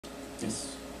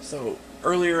Yes. So,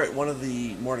 earlier at one of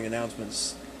the morning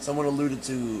announcements, someone alluded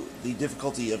to the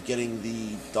difficulty of getting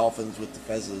the dolphins with the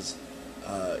fezzes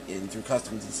in through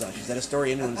customs and such. Is that a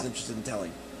story anyone's interested in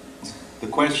telling? The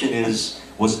question is,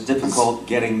 was it difficult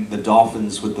getting the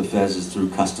dolphins with the fezzes through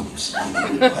customs?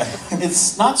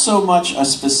 It's not so much a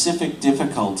specific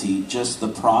difficulty, just the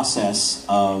process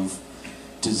of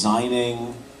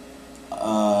designing.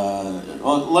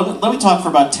 Well, let me talk for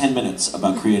about 10 minutes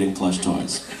about creating plush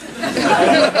toys.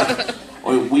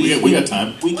 We got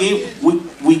time. We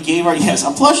gave our, yes,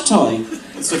 a plush toy.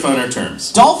 Let's define our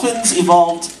terms. Dolphins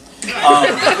evolved.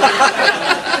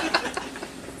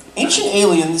 Ancient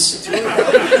aliens.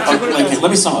 Okay, let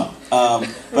me sum up.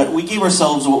 But we gave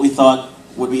ourselves what we thought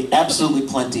would be absolutely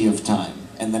plenty of time,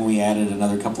 and then we added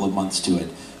another couple of months to it.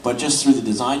 But just through the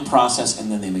design process,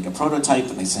 and then they make a prototype,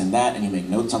 and they send that, and you make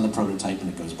notes on the prototype, and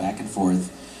it goes back and forth.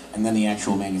 And then the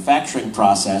actual manufacturing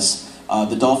process.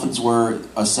 The dolphins were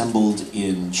assembled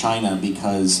in China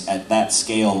because at that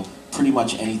scale, pretty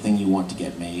much anything you want to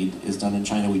get made is done in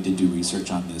China. We did do research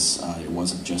on this. It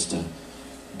wasn't just to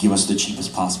give us the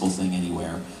cheapest possible thing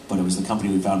anywhere, but it was the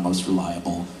company we found most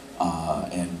reliable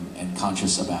and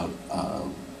conscious about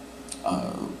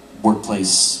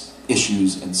workplace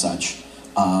issues and such.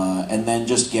 And then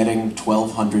just getting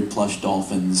 1,200 plush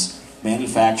dolphins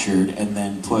manufactured and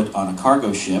then put on a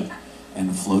cargo ship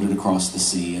and floated across the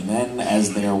sea. And then,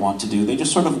 as they are wont to do, they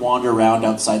just sort of wander around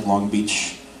outside Long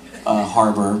Beach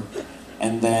harbor.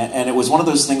 And it was one of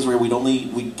those things where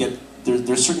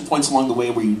there's certain points along the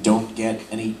way where you don't get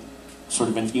any sort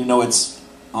of, it's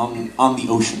on the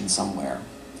ocean somewhere.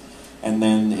 And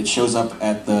then it shows up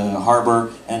at the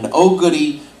harbor, and oh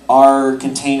goody, our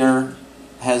container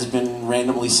has been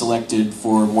randomly selected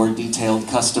for more detailed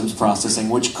customs processing,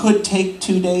 which could take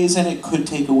 2 days and it could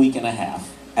take a week and a half.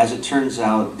 As it turns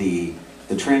out, the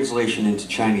translation into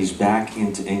Chinese back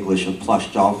into English of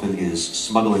plush dolphin is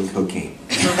smuggling cocaine.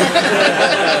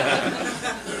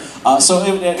 So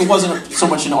it wasn't so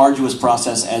much an arduous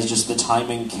process as just the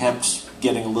timing kept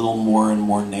getting a little more and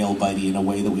more nail-bitey in a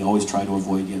way that we always try to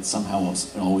avoid, yet somehow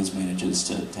it always manages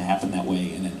to happen that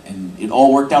way. And it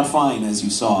all worked out fine, as you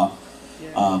saw.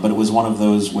 But it was one of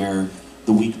those where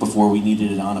the week before we needed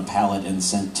it on a pallet and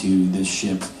sent to this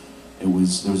ship, there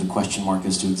was a question mark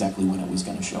as to exactly when it was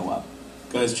going to show up.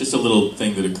 Guys, just a little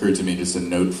thing that occurred to me, just a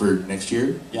note for next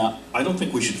year. Yeah. I don't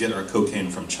think we should get our cocaine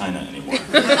from China anymore.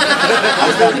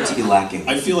 I found it to be lacking.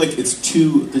 I feel like it's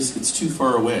too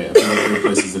far away. I feel like there are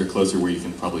places that are closer where you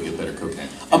can probably get better cocaine.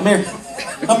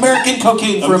 American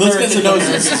cocaine for American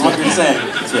noses is what you're saying.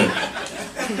 That's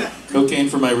right. Cocaine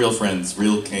for my real friends.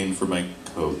 Real cane for my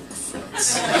coke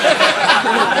friends.